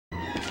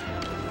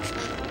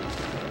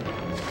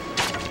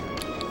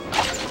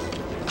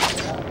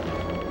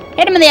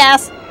Hit him in the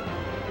ass!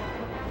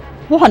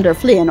 Wonder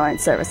Flea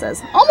Annoyance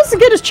services. Almost as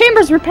good as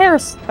Chambers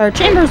repairs, or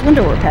Chambers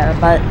window repair,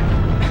 but...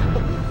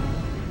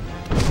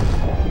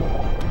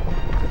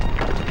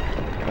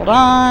 Hold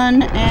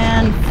on,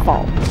 and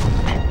fall.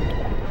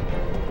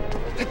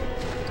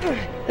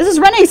 This is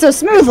running so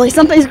smoothly,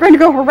 something's going to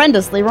go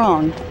horrendously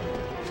wrong.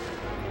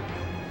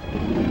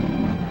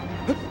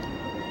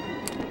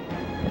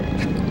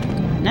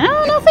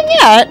 No, nothing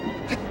yet.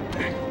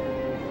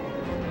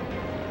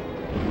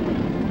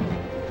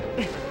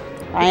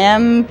 I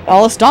am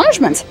all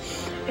astonishment.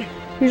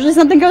 Usually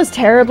something goes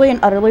terribly and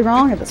utterly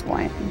wrong at this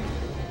point.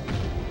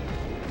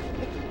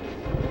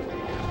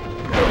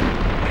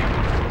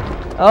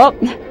 Oh,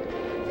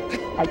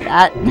 like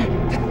that.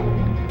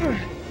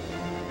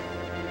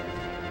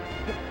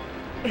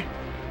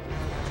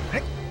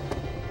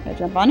 Can I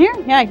jump on here?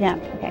 Yeah, I can.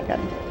 Okay, good.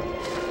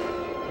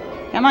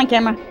 Come on,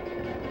 camera.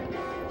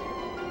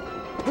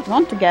 I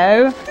want to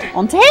go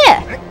onto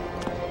here.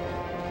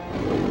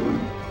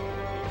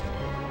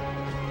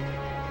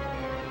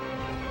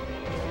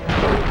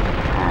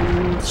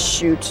 And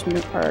shoot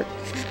me, or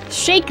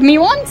shake me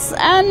once,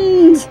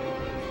 and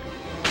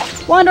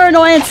Wander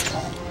Annoyance.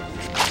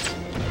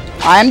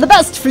 I'm the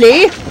best,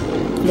 Flea.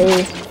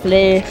 Flea,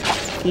 Flea,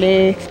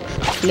 Flea,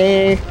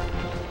 Flea.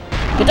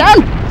 Get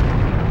down.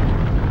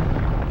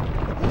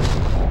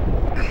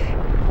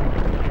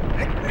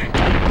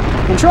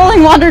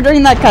 Controlling Wander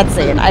during that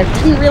cutscene. I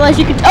didn't realize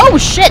you could. Oh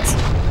shit!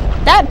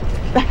 That.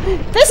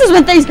 This is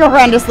when things go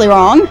horrendously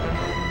wrong.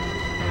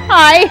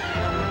 Hi.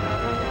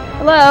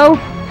 Hello.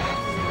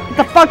 Get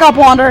the fuck up,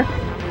 Wander.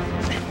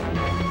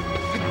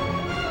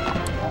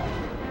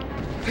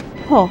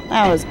 Oh,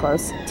 that was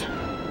close.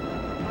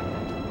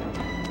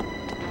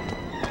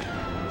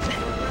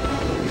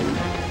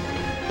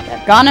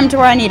 I've gotten him to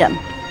where I need him.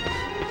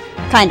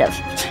 Kind of.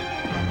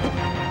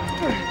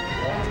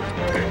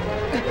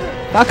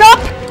 Fuck up!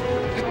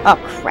 Oh,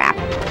 crap.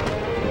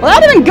 Well,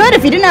 that would have been good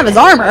if he didn't have his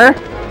armor.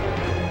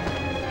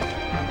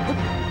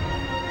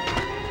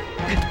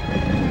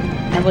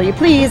 And will you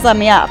please let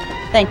me up?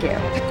 Thank you.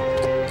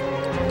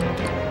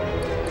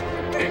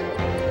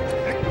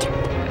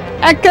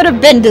 That could have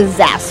been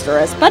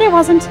disastrous, but it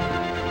wasn't.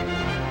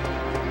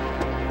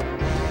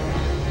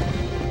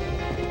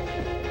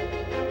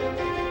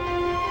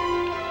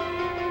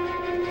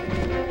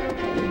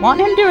 We want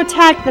him to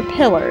attack the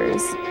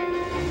pillars.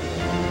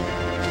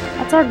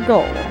 That's our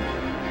goal.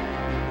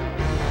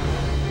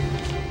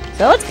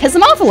 So let's piss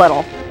him off a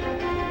little.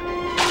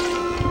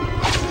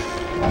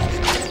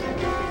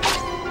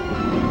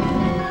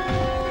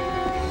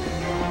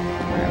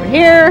 Over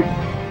here.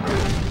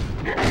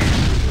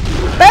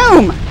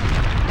 Boom!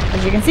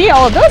 As you can see,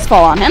 all of those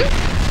fall on him.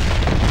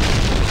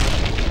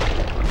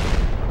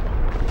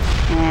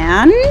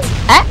 And...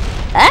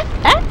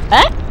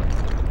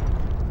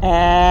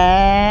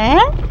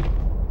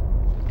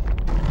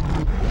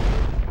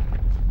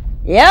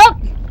 Yep!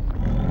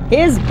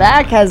 His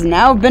back has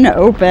now been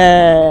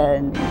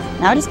opened.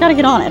 Now I just gotta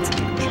get on it.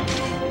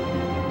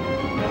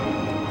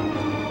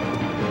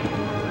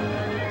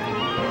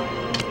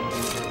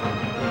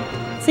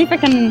 See if I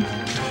can...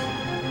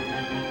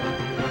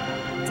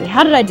 Let's see,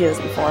 how did I do this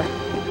before?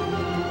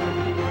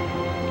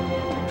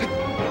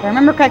 If I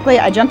remember correctly,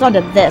 I jumped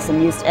onto this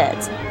and used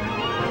it.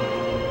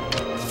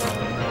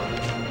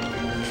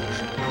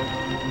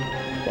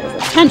 Get his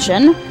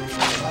attention.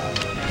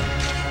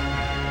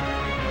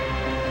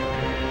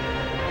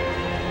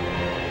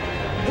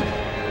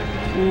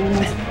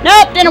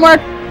 Nope, didn't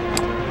work.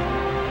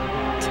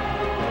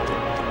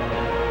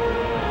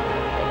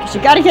 Because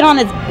you gotta get on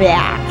his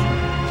back.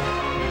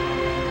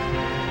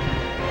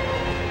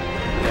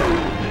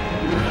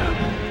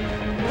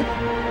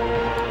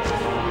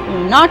 He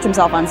knocked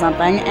himself on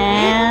something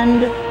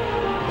and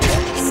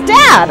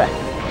stab.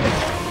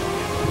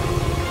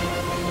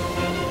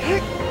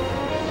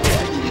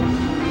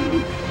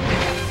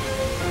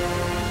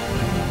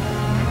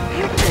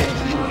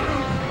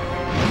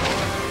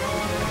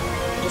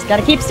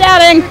 Gotta keep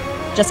stabbing!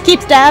 Just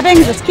keep stabbing,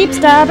 just keep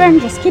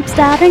stabbing, just keep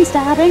stabbing,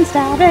 stabbing,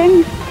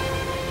 stabbing.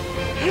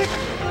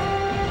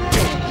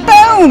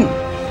 Boom!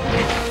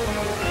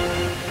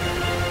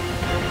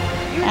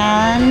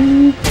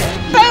 And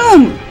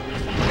boom!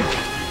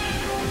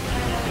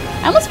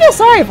 I almost feel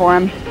sorry for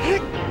him.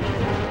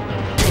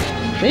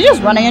 Is he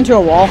just running into a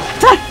wall?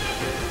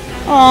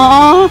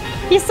 Aww,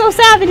 he's so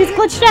sad that he's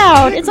glitched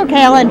out. It's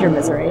okay, I'll end your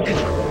misery.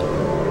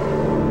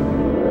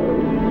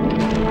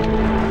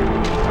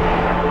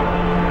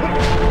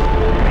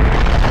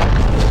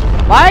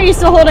 Why are you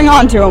still holding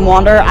on to him,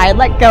 Wander? I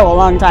let go a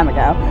long time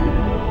ago.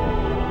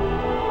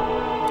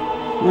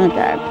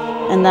 Okay.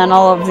 And then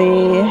all of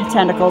the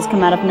tentacles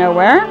come out of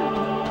nowhere.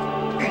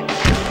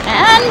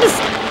 And...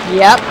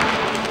 Yep.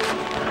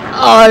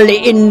 All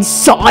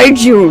inside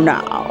you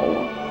now.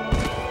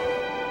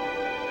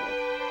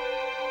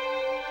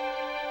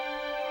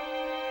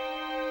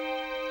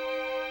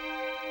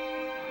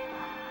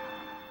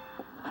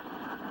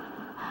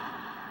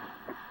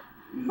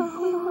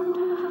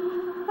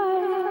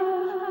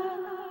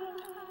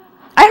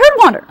 I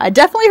heard Wander. I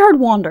definitely heard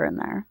Wander in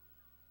there.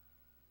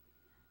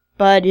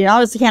 But you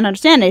obviously can't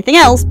understand anything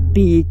else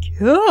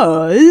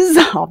because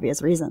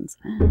obvious reasons.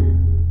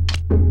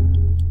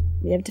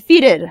 We have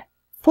defeated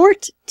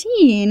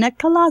 14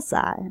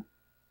 Colossi.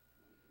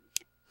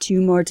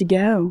 2 more to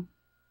go.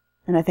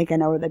 And I think I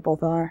know where they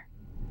both are.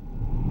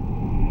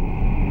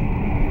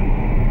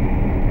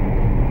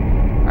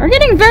 We're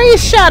getting very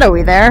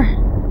shadowy there.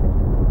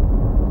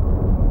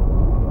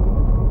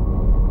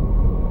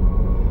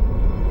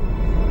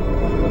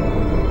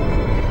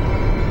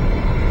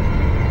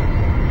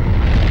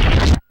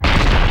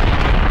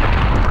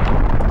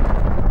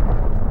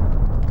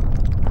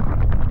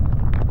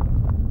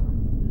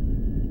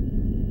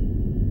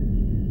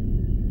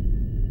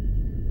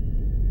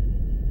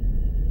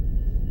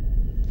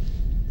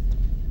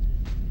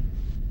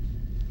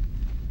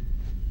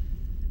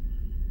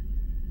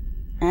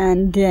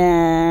 And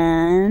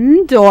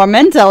then...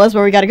 Dorman, tell us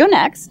where we gotta go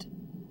next.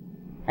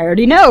 I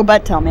already know,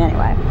 but tell me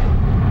anyway.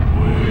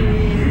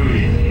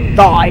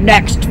 Thy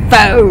next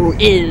foe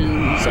is...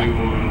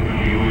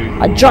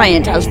 A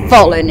giant has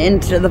fallen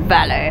into the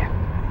valley.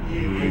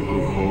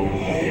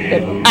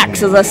 It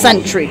acts as a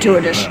sentry to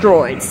a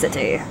destroyed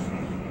city.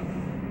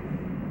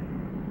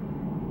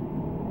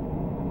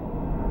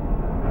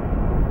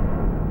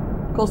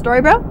 Cool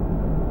story, bro?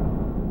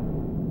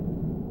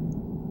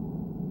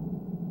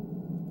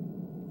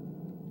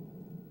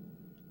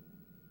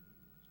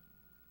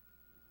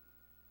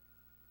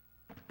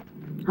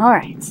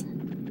 Alright.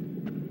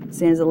 As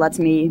soon as it lets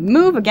me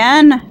move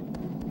again,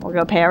 we'll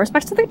go pay our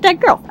respects to the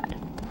dead girlfriend.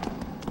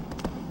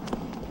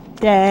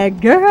 Dead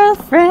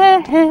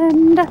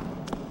girlfriend!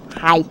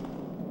 Hi.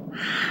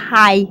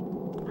 Hi.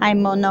 Hi,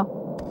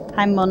 Mono.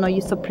 Hi, Mono.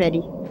 You're so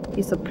pretty.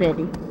 You're so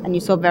pretty. And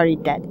you're so very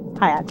dead.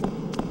 Hi, Abby.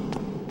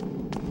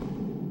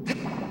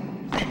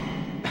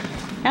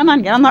 Come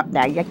on, get on the...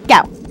 There you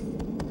go.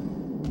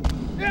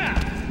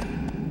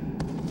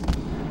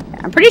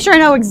 I'm pretty sure I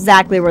know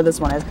exactly where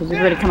this one is, because we've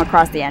already come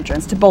across the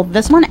entrance to both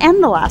this one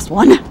and the last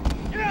one.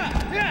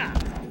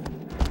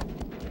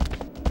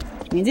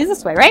 Which means he's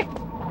this way, right?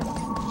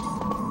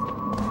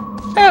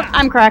 Oh,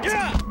 I'm correct.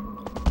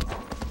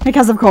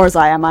 Because of course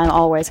I am. I'm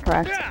always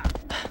correct.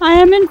 I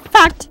am, in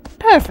fact,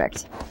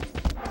 perfect.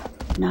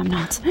 No, I'm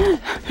not.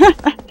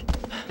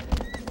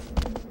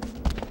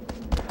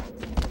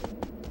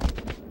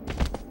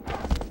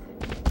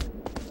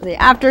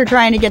 After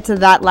trying to get to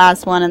that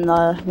last one and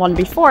the one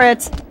before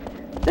it,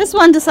 this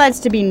one decides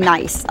to be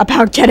nice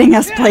about getting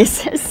us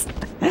places.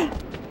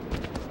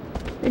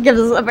 It gives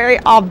us a very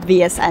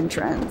obvious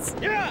entrance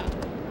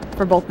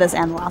for both this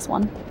and the last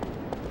one.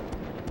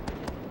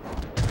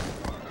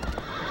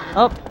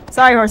 Oh,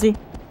 sorry, horsey.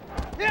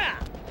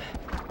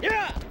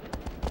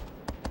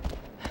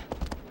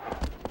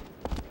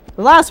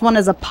 The last one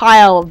is a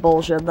pile of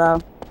bullshit, though.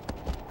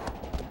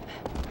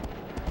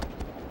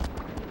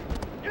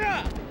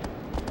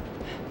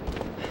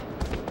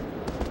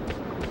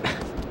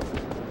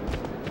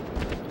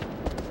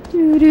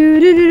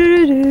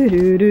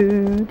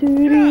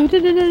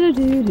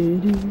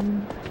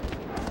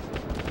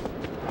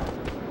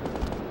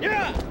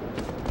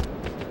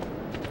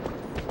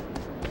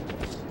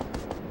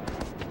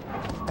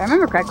 If I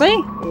remember correctly,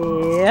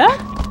 yeah,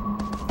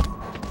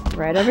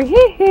 right over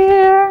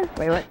here.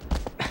 Wait, what?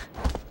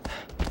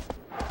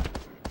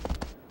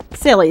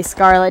 Silly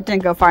Scarlet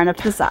didn't go far enough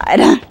to the side.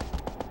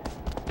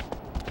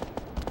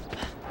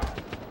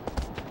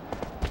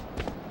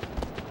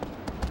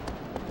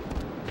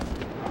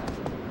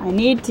 I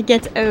need to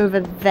get over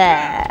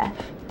there.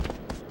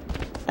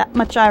 That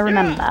much I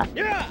remember.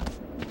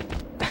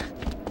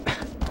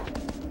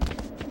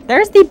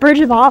 There's the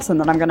Bridge of Awesome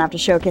that I'm gonna have to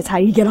showcase how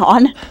you get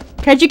on.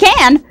 Because you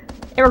can!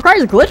 It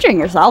requires glitching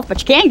yourself, but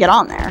you can get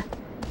on there.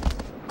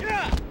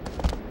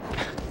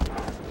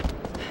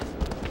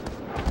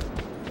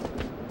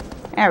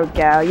 There we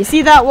go. You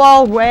see that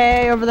wall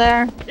way over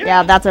there?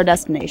 Yeah, that's our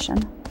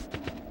destination.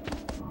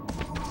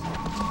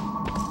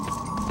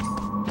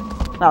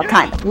 Well,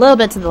 kind of. A little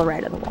bit to the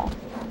right of the wall.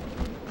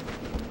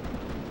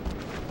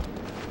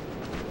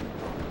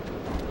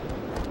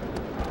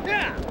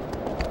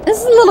 This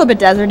is a little bit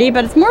deserty,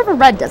 but it's more of a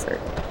red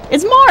desert.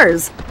 It's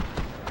Mars!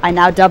 I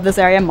now dub this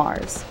area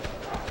Mars.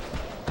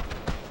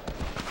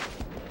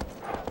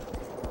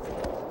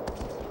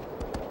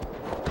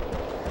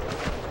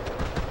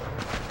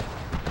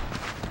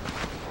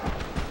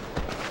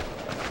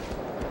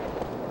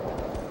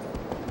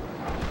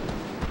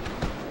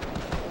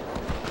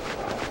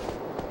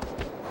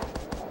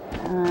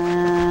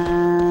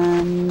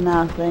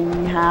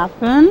 Nothing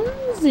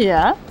happens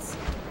yet.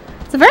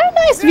 It's a very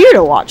nice view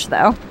to watch,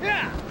 though.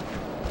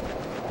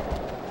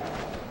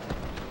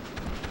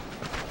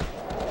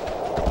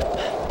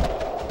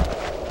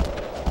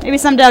 Maybe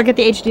someday I'll get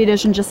the HD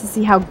edition just to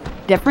see how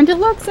different it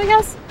looks, I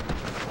guess.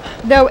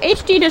 Though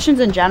HD editions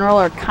in general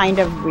are kind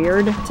of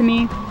weird to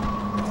me.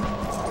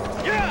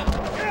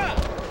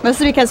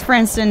 Mostly because, for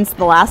instance,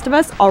 The Last of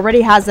Us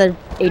already has an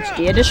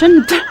HD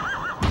edition.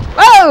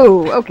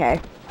 Oh,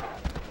 okay.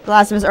 The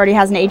Last of Us already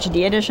has an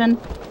HD edition,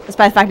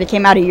 despite the fact it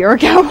came out a year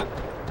ago.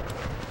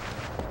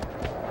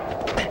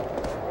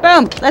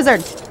 Boom!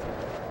 Lizard!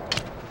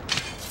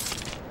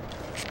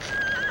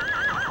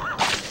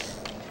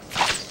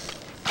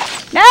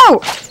 No!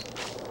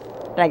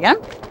 Did I get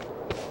him?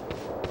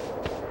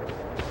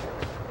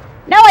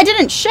 No, I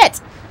didn't!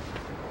 Shit!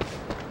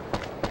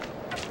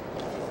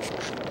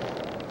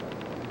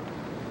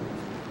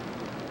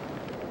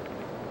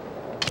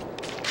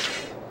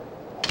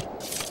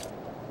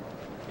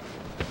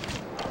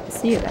 I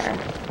see you there.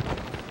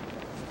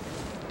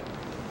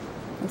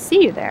 I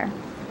see you there.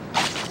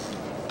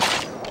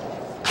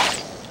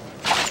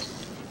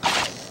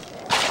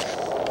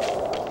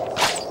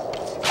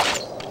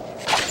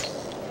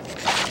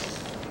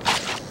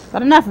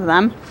 But enough of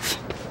them.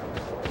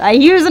 I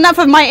use enough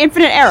of my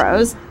infinite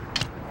arrows.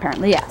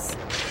 Apparently, yes.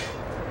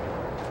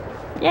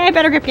 Yay,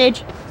 better grip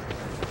gauge.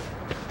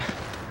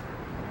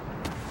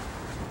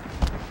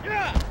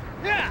 Yeah.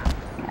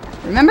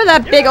 Remember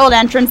that big old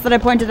entrance that I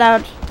pointed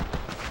out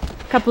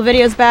a couple of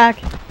videos back?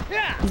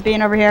 He's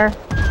being over here.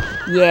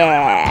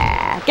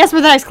 Yeah. Guess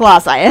where the next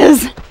Colossi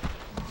is?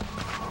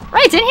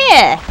 Right in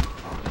here.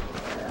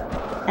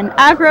 And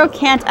aggro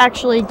can't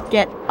actually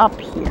get up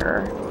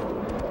here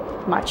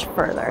much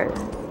further.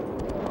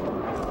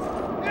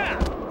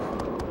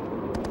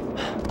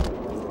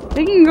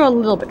 We can go a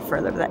little bit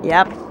further with that.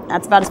 Yep,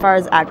 that's about as far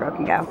as aggro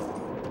can go.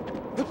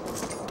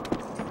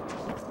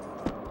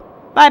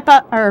 Bye,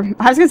 I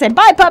was gonna say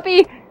bye,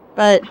 puppy,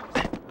 but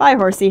bye,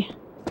 horsey.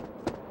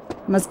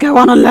 Must go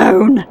on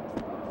alone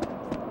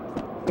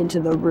into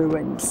the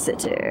ruined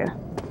city.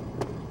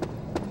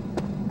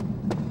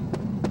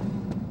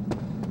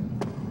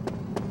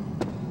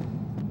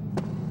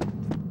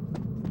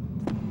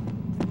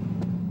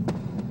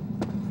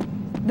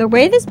 The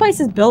way this place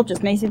is built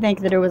just makes me think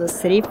that it was a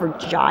city for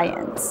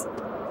giants.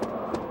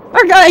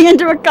 We're going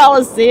into a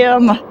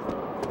Colosseum!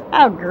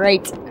 How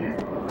great.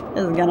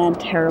 This is gonna end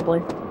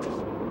terribly.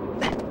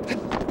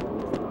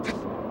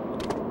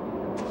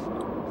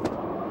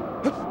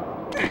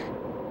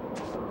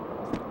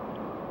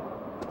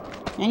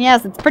 And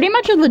yes, it's pretty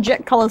much a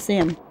legit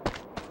Colosseum.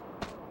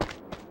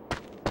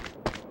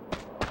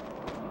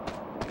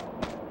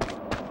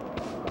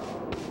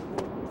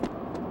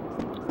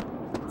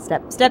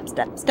 Step, step,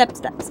 step, step,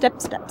 step,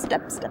 step, step,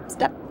 step, step,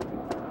 step.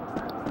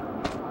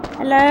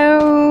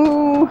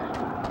 Hello,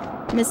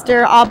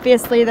 Mr.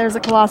 Obviously there's a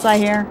Colossi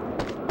here.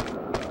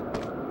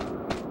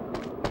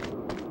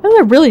 That's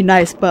a really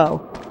nice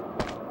bow.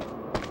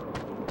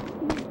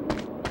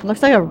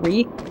 Looks like a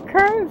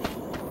recurve?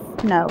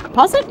 No,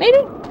 composite maybe?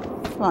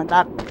 Something like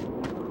that.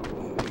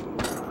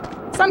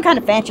 Some kind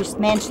of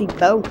fancy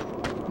bow.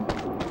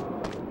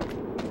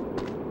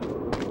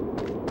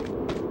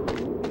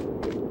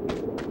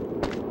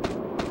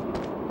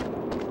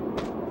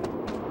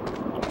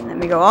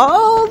 We go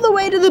all the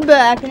way to the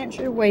back and it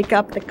should wake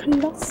up the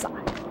Colossi.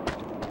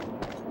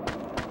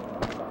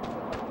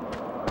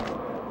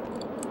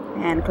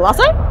 And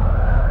Colossi?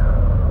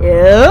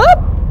 Yep.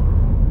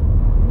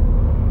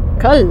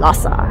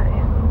 Colossi.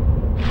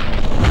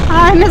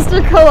 Hi,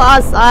 Mr.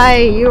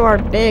 Colossi. You are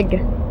big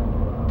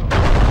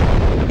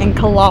and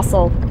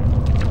colossal.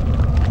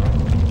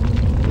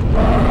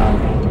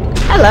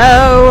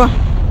 Hello.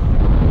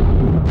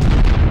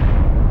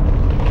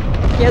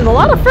 He has a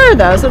lot of fur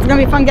though, so it's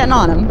gonna be fun getting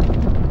on him.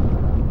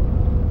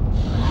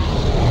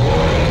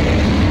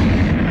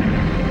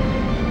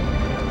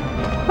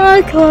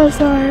 Hi,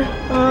 Colossi.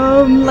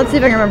 Let's see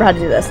if I can remember how to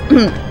do this.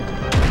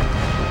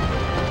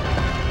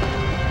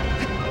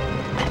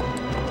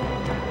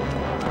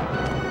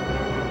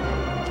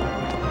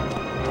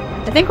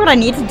 I think what I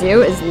need to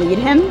do is lead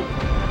him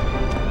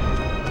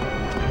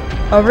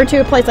over to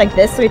a place like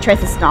this so he tries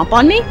to stomp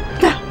on me.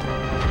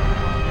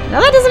 Now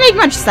that doesn't make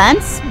much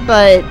sense,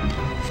 but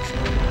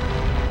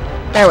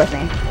bear with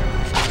me.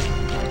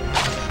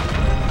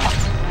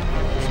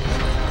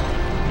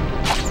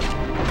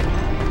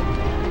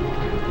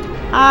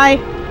 Hi.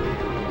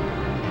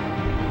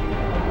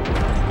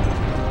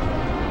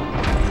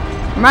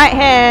 I'm right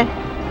here.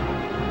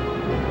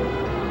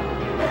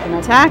 Can I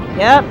attack?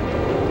 Yep.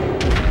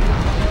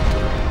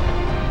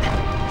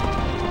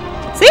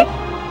 See?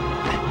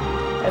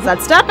 There's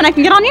that step and I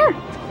can get on here.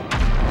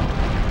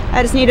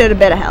 I just needed a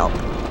bit of help.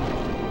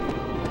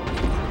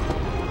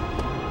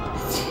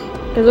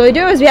 Because what we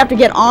do is we have to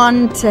get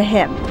on to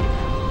him.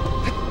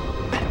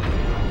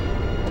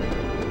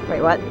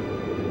 Wait, what?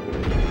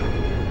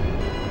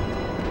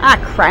 Ah,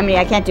 criminy,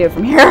 I can't do it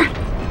from here.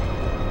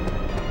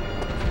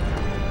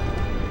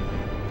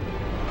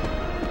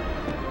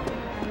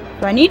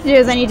 What I need to do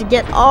is I need to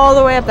get all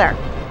the way up there.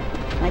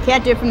 And I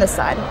can't do it from this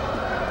side.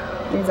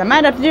 Which means I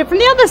might have to do it from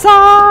the other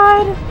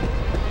side.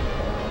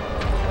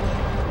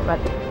 But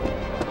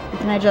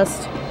can I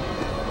just...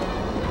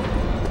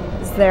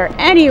 Is there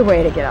any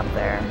way to get up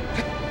there?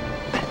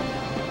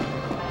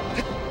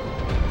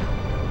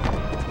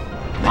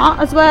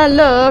 Might as well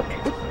look.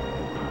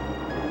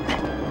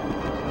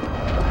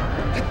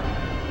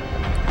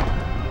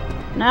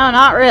 No,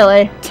 not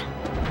really.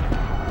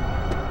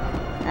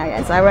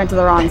 Okay, so I went to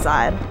the wrong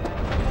side.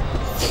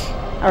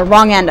 Or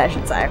wrong end, I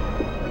should say.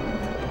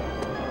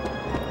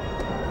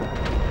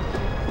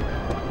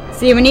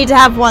 See, we need to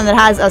have one that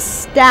has a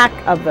stack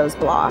of those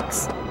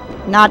blocks.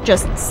 Not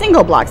just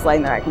single blocks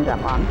laying there I can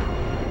jump on.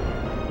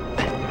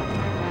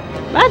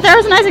 But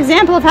there's a nice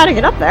example of how to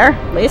get up there,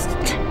 at least.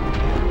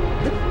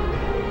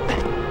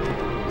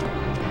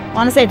 I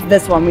want to say it's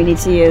this one we need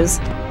to use.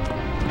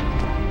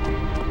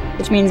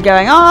 Which means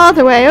going all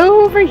the way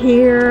over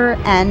here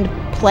and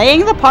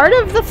playing the part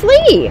of the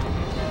Flea.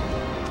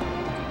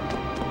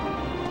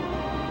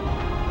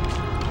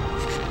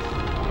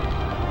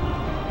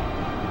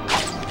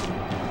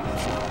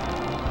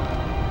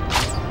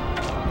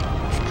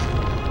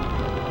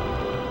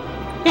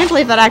 Can't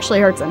believe that actually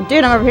hurts him.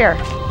 Dude, I'm over here.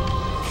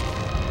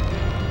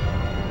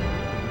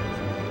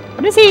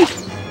 What is he?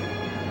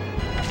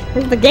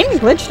 Is the game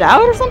glitched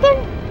out or something?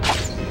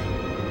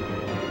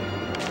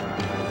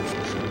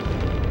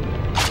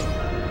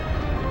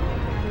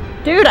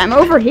 Dude, I'm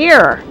over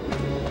here.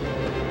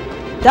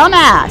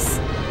 Dumbass.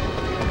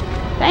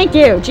 Thank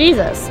you,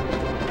 Jesus.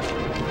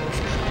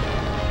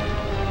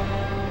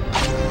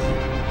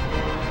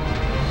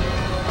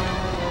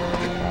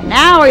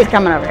 Now he's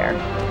coming over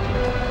here.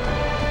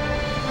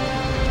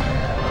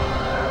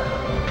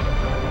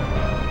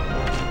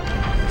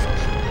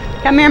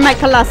 Come here, my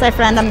Colossi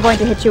friend. I'm going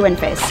to hit you in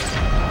face.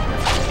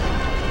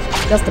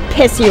 Just to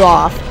piss you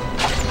off.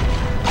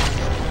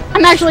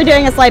 I'm actually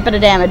doing a slight bit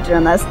of damage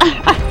doing this.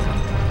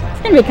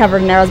 It's gonna be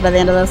covered in arrows by the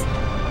end of this.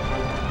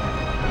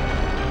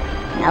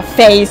 Now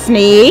face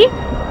me.